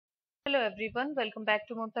Hello everyone, welcome back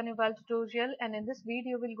to Imortant tutorial, and in this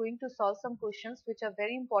video we're going to solve some questions which are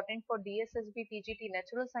very important for DSSB TGT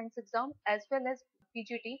Natural Science exam as well as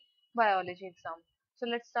PGT Biology exam. So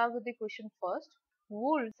let's start with the question first.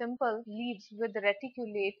 Wool simple leaves with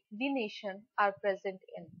reticulate venation are present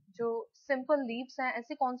in. जो simple leaves हैं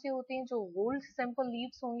ऐसी कौन सी होती हैं जो wool simple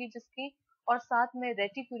leaves होंगी जिसकी और साथ में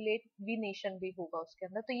रेटिकुलेट विनेशन भी होगा उसके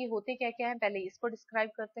अंदर. तो ये होते क्या क्या है पहले इसको डिस्क्राइब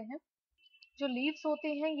करते हैं. जो लीव्स होते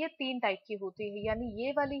हैं ये तीन टाइप की होती है, यानी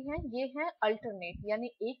ये वाली हैं ये हैं अल्टरनेट, यानी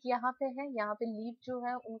एक यहाँ पे है, यहाँ पे लीव जो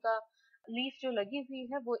है उनका लीफ जो लगी हुई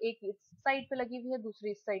है वो एक इस साइड पे लगी हुई है,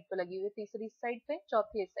 दूसरी इस साइड पे लगी हुई है, तीसरी इस साइड पे,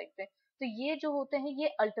 चौथी इस साइड पे. तो ये जो होते हैं ये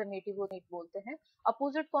अल्टरनेटिव बोलते हैं.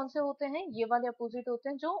 अपोजिट कौन से होते हैं? ये वाले अपोजिट होते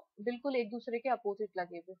हैं जो बिल्कुल एक दूसरे के अपोजिट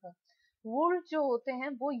लगे हुए हों. वुल जो होते हैं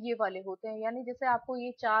वो ये वाले होते हैं, यानी जैसे आपको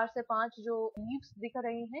ये 4 से 5 जो लीव्स दिख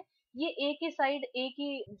रही हैं ये एक ही साइड एक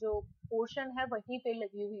ही जो पोर्शन है वहीं पे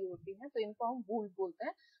लगी हुई होती है, तो इनको हम वूल बोलते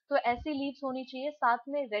हैं. तो ऐसी लीव्स होनी चाहिए, साथ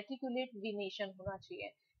में रेटिकुलेट विनेशन होना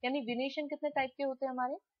चाहिए. यानी विनेशन कितने टाइप के होते हैं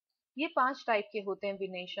हमारे? ये 5 टाइप के होते हैं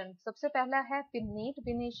विनेशन. सबसे पहला है पिन्नेट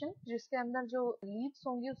विनेशन, जिसके अंदर जो लीव्स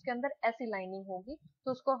होंगी उसके अंदर ऐसी लाइनिंग होगी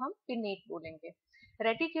तो उसको हम पिन्नेट बोलेंगे.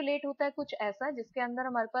 रेटिकुलेट होता है कुछ ऐसा जिसके अंदर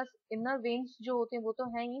हमारे पास इनर वेन्स जो होते हैं वो तो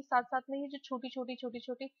है ही, साथ साथ में ये जो छोटी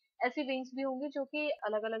छोटी ऐसी वेन्स भी होंगी जो कि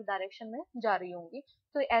अलग अलग डायरेक्शन में जा रही होंगी.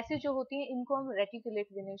 तो ऐसी जो होती हैं इनको हम रेटिकुलेट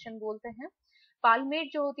विनेशन बोलते हैं. पालमेट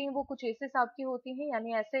जो होती हैं वो कुछ इस हिसाब की होती हैं,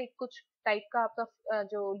 यानी ऐसे कुछ टाइप का आपका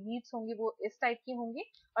जो लीव्स होंगी वो इस टाइप की होंगी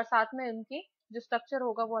और साथ में उनकी जो स्ट्रक्चर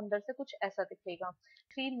होगा वो अंदर से कुछ ऐसा दिखेगा.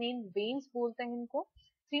 3 मेन वेन्स बोलते हैं इनको.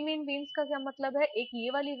 3 मेन वेन्स का क्या मतलब है? एक ये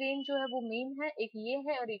वाली वेन जो है वो मेन है, एक ये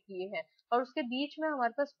है और एक ये है, और उसके बीच में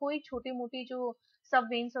हमारे पास कोई छोटी मोटी जो सब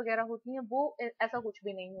वेन्स वगैरह होती हैं वो ऐसा कुछ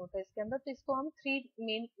भी नहीं होता इसके अंदर. तो इसको हम 3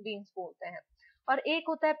 मेन वेन्स बोलते हैं. और एक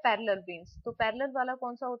होता है पैरेलल वेन्स. तो पैरेलल वाला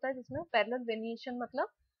कौन सा होता है? जिसमें पैरेलल वेनिएशन मतलब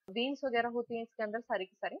वेन्स वगैरह होती हैं इसके अंदर सारी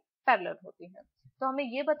की सारी पैरेलल होती हैं. तो हमें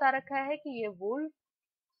ये बता रखा है कि ये वूल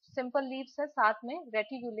सिंपल लीव्स है, साथ में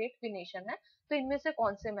रेटिकुलेट वेनेशन है. तो इनमें से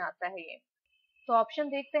कौन से में आता है ये? तो ऑप्शन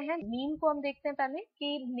देखते हैं. नीम को हम देखते हैं पहले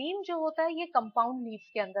कि नीम जो होता है ये कंपाउंड लीव्स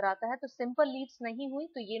के अंदर आता है, तो सिंपल लीव्स नहीं हुई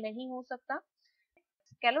तो ये नहीं हो सकता.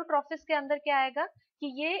 कैलोट्रॉफिस के अंदर क्या आएगा कि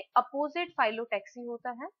ये अपोजिट फाइलोटैक्सी होता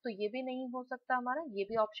है, तो ये भी नहीं हो सकता हमारा, ये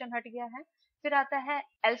भी ऑप्शन हट गया है. फिर आता है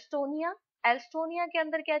एल्स्टोनिया. एल्स्टोनिया के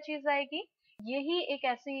अंदर क्या चीज आएगी? यही एक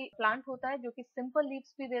ऐसी प्लांट होता है जो कि सिंपल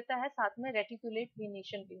लीव्स भी देता है, साथ में रेटिकुलेट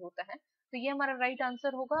वेनेशन भी होता है, तो ये हमारा राइट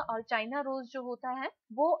आंसर होगा. और चाइना रोज जो होता है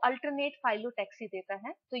वो अल्टरनेट फाइलोटैक्सी देता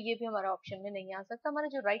है, तो ये भी हमारा ऑप्शन में नहीं आ सकता. हमारा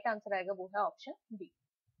जो राइट आंसर आएगा वो है ऑप्शन बी.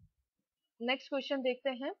 नेक्स्ट क्वेश्चन देखते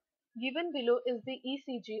हैं. Given below is the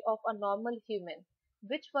ECG of a normal human.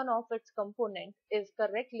 Which one of its component is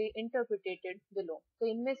correctly interpreted below? तो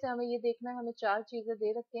इनमें से हमें ये देखना है, हमें 4 चीजें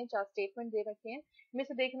दे रखी हैं, 4 स्टेटमेंट दे रखे हैं, इनमें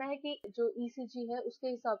से देखना है कि जो ECG है उसके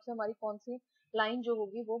हिसाब से हमारी कौन सी लाइन जो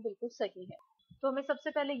होगी वो बिल्कुल सही है. तो हमें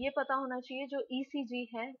सबसे पहले ये पता होना चाहिए जो ECG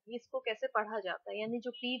है इसको कैसे पढ़ा जाता है, यानी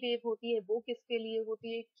जो P वेव होती है वो किसके लिए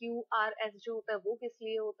होती है, QRS जो होता है वो किस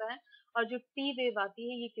लिए होता है, और जो T वेव आती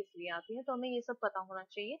है ये किस लिए आती है. तो हमें ये सब पता होना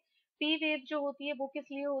चाहिए. P वेव जो होती है वो किस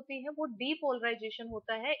लिए होती है? वो डीपोलराइजेशन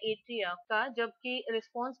होता है एट्रिया का, जबकि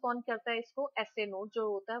रिस्पॉन्स कौन करता है इसको? SA नोड जो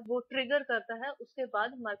होता है वो ट्रिगर करता है, उसके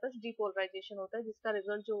बाद हमारे पास डीपोलराइजेशन होता है जिसका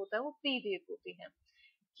रिजल्ट जो होता है वो P वेव होती है.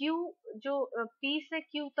 Q जो P से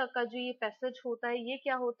Q तक का जो ये पैसेज होता है ये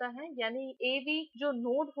क्या होता है? यानी AV जो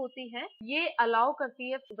नोड होती है ये अलाउ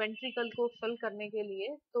करती है वेंट्रिकल को फिल करने के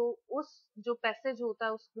लिए, तो उस जो पैसेज होता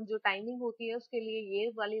है उस जो टाइमिंग होती है उसके लिए ये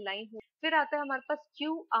वाली लाइन हो. फिर आता है हमारे पास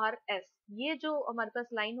QRS. ये जो हमारे पास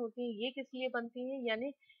लाइन होती है ये किस लिए बनती है?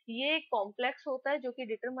 यानी ये एक कॉम्प्लेक्स होता है जो कि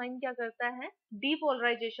डिटरमाइन क्या करता है?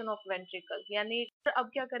 Depolarisation of ventricle. यानी अब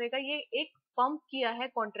क्या करेगा? ये एक पंप किया है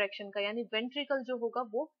कॉन्ट्रैक्शन का, यानी वेंट्रिकल जो होगा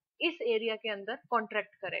वो इस एरिया के अंदर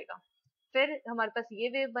कॉन्ट्रैक्ट करेगा. फिर हमारे पास ये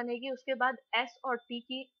वेव बनेगी, उसके बाद S और T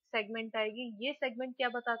की सेगमेंट आएगी. ये सेगमेंट क्या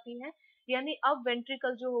बताती है? यानी अब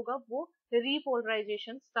वेंट्रिकल जो होगा वो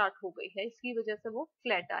रीपोलराइजेशन स्टार्ट हो गई है, इसकी वजह से वो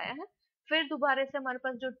फ्लैट आया है. फिर दोबारा से हमारे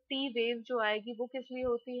पास जो T वेव जो आएगी वो किस लिए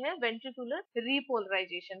होती है? वेंट्रिकुलर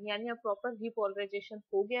रीपोलराइजेशन, यानी अब प्रॉपर रीपोलराइजेशन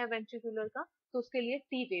हो गया है वेंट्रिकुलर का, तो उसके लिए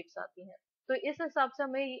T वेव्स आती हैं. तो इस हिसाब से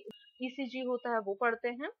हमें ECG होता है वो पढ़ते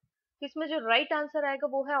हैं. इसमें जो राइट आंसर आएगा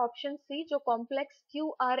वो है ऑप्शन सी, जो कॉम्प्लेक्स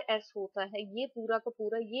QRS होता है. ये पूरा का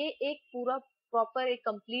पूरा ये एक पूरा प्रॉपर एक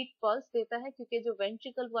कंप्लीट पल्स देता है, क्योंकि जो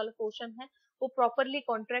वेंट्रिकल वाला पोर्शन है वो प्रॉपरली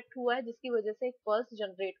कॉन्ट्रैक्ट हुआ है जिसकी वजह से एक पल्स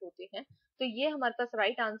जनरेट होती है. तो ये हमारे पास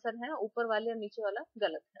राइट आंसर है, ऊपर वाले और नीचे वाला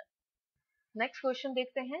गलत है. नेक्स्ट क्वेश्चन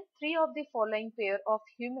देखते हैं. 3 of the following pair of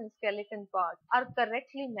human skeleton parts are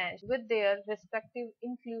correctly matched with their respective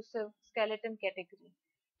inclusive skeleton category.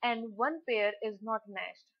 and one pair is not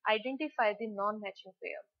matched. Identify the non-matching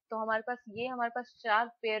pair. तो हमारे पास 4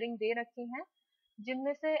 पेयरिंग दे रखी हैं,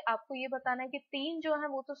 जिनमें से आपको ये बताना है कि 3 जो है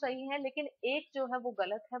वो तो सही है, लेकिन एक जो है वो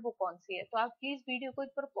गलत है, वो कौन सी है। तो आप प्लीज वीडियो को एक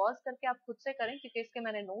बार पॉज करके आप खुद से करें, क्योंकि इसके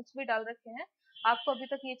मैंने नोट्स भी डाल रखे हैं। आपको अभी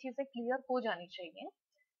तक ये चीजें क्लियर हो जानी चाहिए।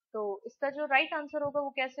 तो इसका जो राइट आंसर होगा वो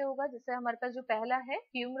कैसे होगा, जैसे हमारे पास जो पहला है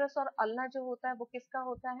ह्यूमरस और अल्ना जो होता है वो किसका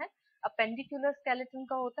होता है, अपेंडिकुलर स्केलेटन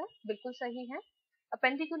का होता है, बिल्कुल सही है।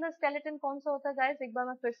 अपेंडिकुलर स्केलेटन कौन सा होता है गाइस, एक बार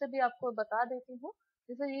मैं फिर से भी आपको बता देती हूँ।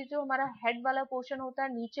 जैसे ये जो हमारा हेड वाला पोर्शन होता है,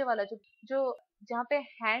 नीचे वाला जो जो जहाँ पे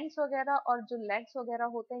हैंड्स वगैरह और जो लेग्स वगैरह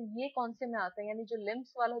होते हैं, ये कौन से में आते हैं, यानी जो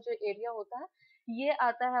लिम्स वाला जो एरिया होता है, ये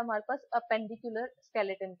आता है हमारे पास अपेंडिकुलर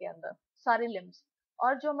स्केलेटन के अंदर, सारे लिम्स।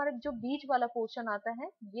 और जो हमारे जो बीच वाला पोर्शन आता है,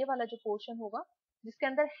 ये वाला जो पोर्शन होगा जिसके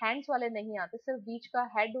अंदर हैंड्स वाले नहीं आते, सिर्फ बीच का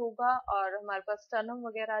हेड होगा और हमारे पास स्टर्नम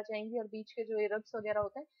वगैरह आ जाएंगी, और बीच के जो रब्स वगैरह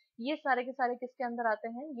होते हैं, ये सारे के सारे किसके अंदर आते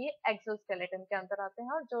हैं, ये एक्सल स्केलेटन के अंदर आते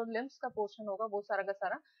हैं। और जो लिम्स का पोर्शन होगा वो सारा का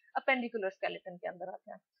सारा अपेंडिकुलर स्केलेटन के अंदर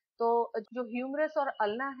आते हैं। तो जो ह्यूमरस और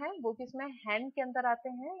अल्ना है वो किसमें, हैंड के अंदर आते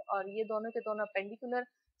हैं, और ये दोनों के दोनों अपेंडिकुलर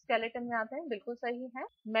स्केलेटन में आते हैं, बिल्कुल सही है।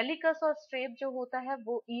 मेलिकस और स्ट्रेप जो होता है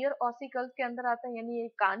वो ईयर ऑसिकल्स के अंदर आता है, यानी ये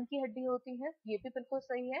कान की हड्डी होती है, ये भी बिल्कुल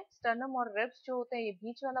सही है। स्टर्नम और रिब्स जो होते हैं ये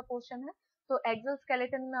बीच वाला पोर्शन है, तो एक्सल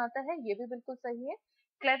स्केलेटन में आता है, ये भी बिल्कुल सही है।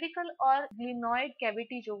 क्लेविकल और ग्लिनोइड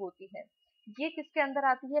कैविटी जो होती है, ये किसके अंदर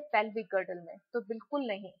आती है, पेल्विक गर्डल में, तो बिल्कुल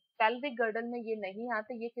नहीं, पेल्विक गर्डल में ये नहीं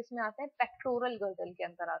आते, ये किस में आते हैं, पेक्टोरल गर्डल के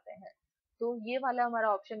अंदर आते हैं। तो ये वाला हमारा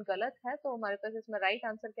ऑप्शन गलत है, तो हमारे पास इसमें राइट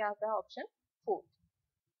आंसर क्या आता है, ऑप्शन 4।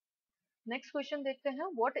 नेक्स्ट क्वेश्चन देखते हैं,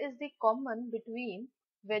 what is the common between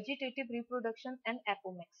vegetative reproduction and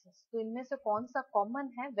apomixis. तो इनमें से कौन सा कॉमन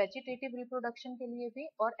है वेजिटेटिव रिप्रोडक्शन के लिए भी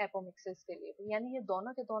और एपोमिक्सिस के लिए भी, यानी ये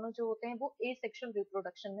दोनों के दोनों जो होते हैं वो एसेक्सुअल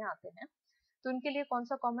रिप्रोडक्शन में आते हैं। तो इनके लिए कौन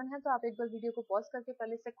सा कॉमन है, तो आप एक बार वीडियो को पॉज करके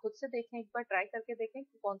पहले से खुद से देखें, एक बार ट्राई करके देखें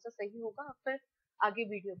कि कौन सा सही होगा, और फिर आगे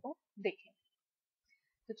वीडियो को देखें।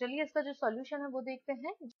 तो चलिए इसका जो सॉल्यूशन है वो देखते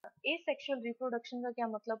हैं। एसेक्सुअल रिप्रोडक्शन का क्या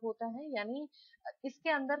मतलब होता है, यानी इसके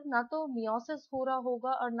अंदर ना तो मियोसिस हो रहा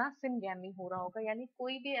होगा और ना सिनगैमी हो रहा होगा, यानी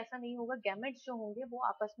कोई भी ऐसा नहीं होगा, गैमेट्स जो होंगे वो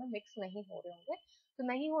आपस में मिक्स नहीं हो रहे होंगे। तो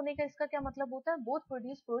नहीं होने का इसका क्या मतलब होता है, both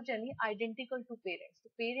produce progeny identical to parents, तो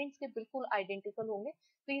पेरेंट्स के बिल्कुल आइडेंटिकल होंगे।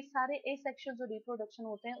 तो ये सारे एसेक्सुअल जो रिप्रोडक्शन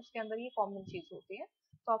होते हैं उसके अंदर ये कॉमन चीज होती है।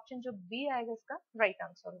 तो ऑप्शन जो बी आएगा इसका राइट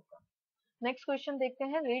आंसर होगा। नेक्स्ट क्वेश्चन देखते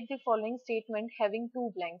हैं, read the following statement having to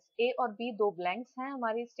blanks. ए और बी दो ब्लैंक्स हैं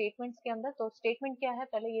हमारे स्टेटमेंट्स के अंदर। तो स्टेटमेंट क्या है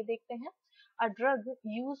पहले ये देखते हैं। A drug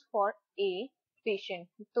use for a patient,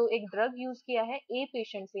 तो एक ड्रग यूज किया है ए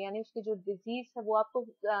पेशेंट से, यानी उसकी जो डिजीज है वो आपको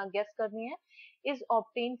गेस करनी है। Is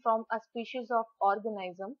obtain from a species of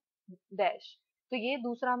organism dash, तो ये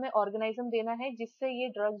दूसरा हमें ऑर्गेनिज्म देना है जिससे ये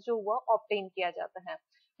ड्रग जो हुआ ऑब्टेन किया जाता है।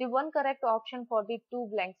 The one correct option for the two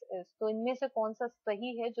blanks is, तो इनमें से कौन सा सही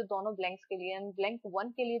है जो दोनों ब्लैंक्स के लिए, एंड ब्लैंक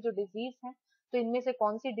 1 के लिए जो डिजीज है, तो इनमें से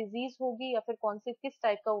कौन सी डिजीज होगी या फिर कौन से किस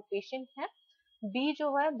टाइप का वो पेशेंट है। बी जो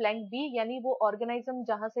है ब्लैंक बी, यानी वो ऑर्गेनिज्म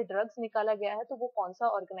जहां से ड्रग्स निकाला गया है, तो वो कौन सा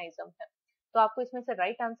ऑर्गेनिज्म है। तो आपको इसमें से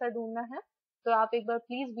राइट आंसर ढूंढना है। तो आप एक बार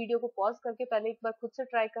प्लीज वीडियो को पॉज करके पहले एक बार खुद से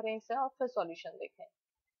ट्राई करें इसे, और फिर सॉल्यूशन देखें।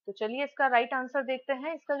 तो चलिए इसका राइट आंसर देखते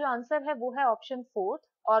हैं। इसका जो आंसर है वो है ऑप्शन 4,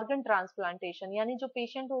 ऑर्गन ट्रांसप्लांटेशन, यानी जो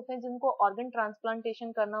पेशेंट होते हैं जिनको ऑर्गन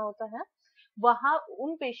ट्रांसप्लांटेशन करना होता है, वहां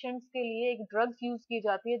उन पेशेंट्स के लिए एक ड्रग्स यूज की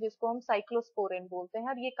जाती है जिसको हम साइक्लोस्पोरिन बोलते हैं।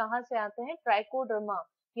 और ये कहाँ से आते हैं, ट्राइकोडर्मा,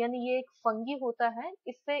 यानी ये एक फंगी होता है,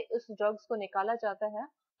 इससे इस ड्रग्स को निकाला जाता है।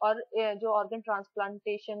 और जो ऑर्गन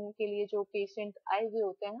ट्रांसप्लांटेशन के लिए जो पेशेंट आए हुए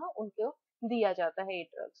होते हैं उनको दिया जाता है ये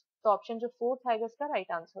ड्रग्स। तो ऑप्शन जो 4 आएगा इसका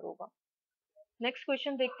राइट आंसर होगा। नेक्स्ट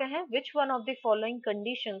क्वेश्चन देखते हैं, which one of the following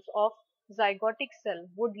conditions of zygotic cell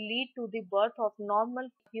would lead to the birth of normal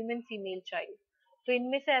human female child। तो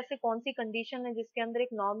इनमें से ऐसे कौन सी कंडीशन है जिसके अंदर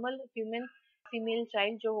एक नॉर्मल ह्यूमन फीमेल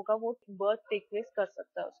चाइल्ड जो होगा वो बर्थ टेक प्लेस कर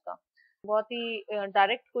सकता है उसका। बहुत ही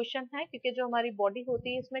डायरेक्ट क्वेश्चन है, क्योंकि जो हमारी बॉडी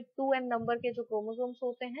होती है इसमें 2n नंबर के जो क्रोमोसोम्स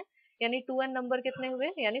होते हैं, यानी 2n नंबर कितने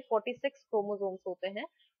हुए, यानी 46 क्रोमोसोम्स होते हैं।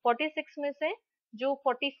 46 में से जो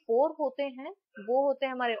 44 होते हैं वो होते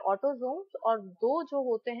हैं हमारे ऑटोसोम्स, और 2 जो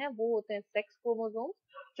होते हैं वो होते हैं सेक्स क्रोमोसोम्स,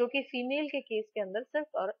 जो कि फीमेल के केस के अंदर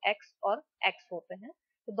सिर्फ और एक्स होते हैं।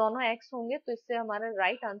 तो दोनों एक्स होंगे, तो इससे हमारा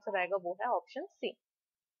राइट आंसर आएगा वो है ऑप्शन सी।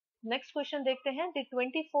 नेक्स्ट क्वेश्चन देखते हैं, the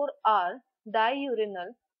 24-hour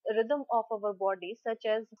diurnal rhythm of our body such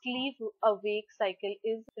as sleep awake cycle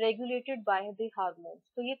is regulated by the hormones।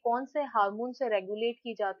 तो ये कौन से हार्मोन से रेगुलेट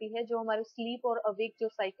की जाती है, जो हमारे स्लीप और अवेक जो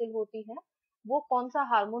साइकिल होती है वो कौन सा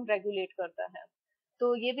हार्मोन रेगुलेट करता है।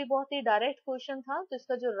 तो ये भी बहुत ही डायरेक्ट क्वेश्चन था, तो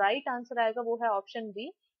इसका जो राइट आंसर आएगा वो है ऑप्शन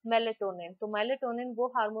बी, मेलेटोनिन। तो मेलेटोनिन वो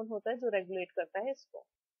हार्मोन होता है जो रेगुलेट करता है इसको।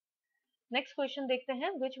 नेक्स्ट क्वेश्चन देखते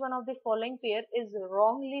हैं, which one of the following pair is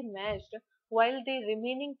wrongly matched while the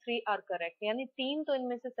remaining 3 are correct, यानी 3 तो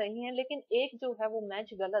इनमें से सही है लेकिन एक जो है वो मैच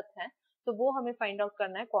गलत है, तो वो हमें फाइंड आउट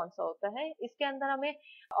करना है कौन सा होता है। इसके अंदर हमें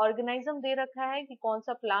ऑर्गेनिज्म दे रखा है कि कौन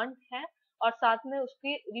सा प्लांट है और साथ में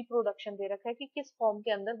उसकी रिप्रोडक्शन दे रखा है कि किस फॉर्म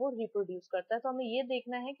के अंदर वो रिप्रोड्यूस करता है, तो हमें ये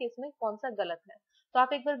देखना है कि इसमें कौन सा गलत है। तो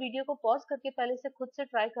आप एक बार वीडियो को पॉज करके पहले से खुद से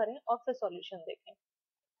ट्राई करें और फिर सॉल्यूशन देखें।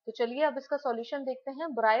 तो चलिए अब इसका सॉल्यूशन देखते हैं।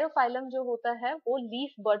 ब्रायोफाइलम जो होता है वो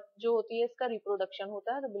लीफ बड जो होती है इसका रिप्रोडक्शन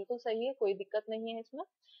होता है, तो बिल्कुल सही है, कोई दिक्कत नहीं है इसमें।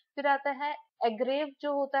 फिर आता है एग्रेव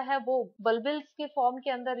जो होता है वो बल्बिल्स के फॉर्म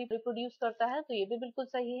के अंदर रिप्रोड्यूस करता है, तो ये भी बिल्कुल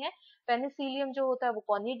सही है। पेनिसिलियम जो होता है वो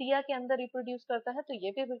कॉनिडिया के अंदर रिप्रोड्यूस करता है, तो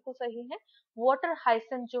ये भी बिल्कुल सही है। वाटर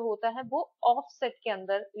हाइसेंथ जो होता है वो ऑफसेट के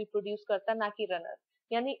अंदर रिप्रोड्यूस करता है, ना कि रनर,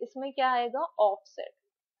 यानी इसमें क्या आएगा, ऑफसेट।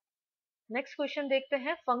 नेक्स्ट क्वेश्चन देखते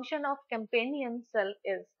हैं, function of companion cell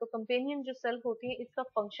is, तो कंपेनियन जो सेल होती है इसका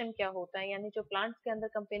फंक्शन क्या होता है, यानी जो प्लांट्स के अंदर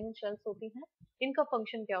कंपेनियन सेल्स होती हैं इनका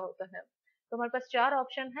फंक्शन क्या होता है। तो हमारे पास 4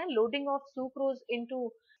 ऑप्शन है, loading of sucrose into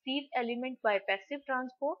सीव element by passive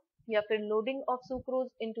transport, या फिर loading of sucrose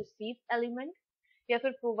into सीव element, या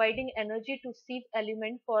फिर providing energy to सीव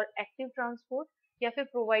element for active transport, या फिर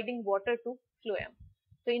प्रोवाइडिंग वाटर टू फ्लोएम।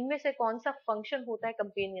 तो इनमें से कौन सा फंक्शन होता है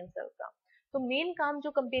कंपेनियन सेल का। तो मेन काम जो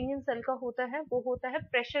कंपेनियन सेल का होता है वो होता है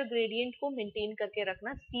प्रेशर ग्रेडियंट को मेंटेन करके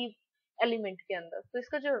रखना सीव एलिमेंट के अंदर। तो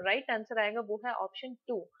इसका जो राइट आंसर आएगा वो है option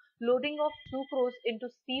 2, loading of sucrose into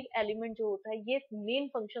सीव element जो होता है ये मेन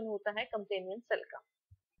फंक्शन होता है कंपेनियन सेल का।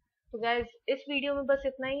 तो गाइज इस वीडियो में बस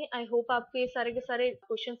इतना ही। आई होप आपको ये सारे के सारे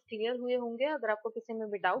क्वेश्चंस क्लियर हुए होंगे। अगर आपको किसी में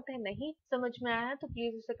भी डाउट है, नहीं समझ में आया है, तो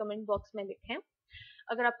प्लीज उसे कमेंट बॉक्स में लिखें।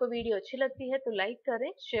 अगर आपको वीडियो अच्छी लगती है तो लाइक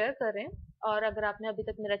करें, शेयर करें, और अगर आपने अभी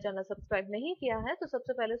तक मेरा चैनल सब्सक्राइब नहीं किया है तो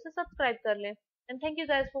सबसे पहले उसे सब्सक्राइब कर लें। And thank you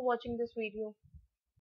guys for watching this video.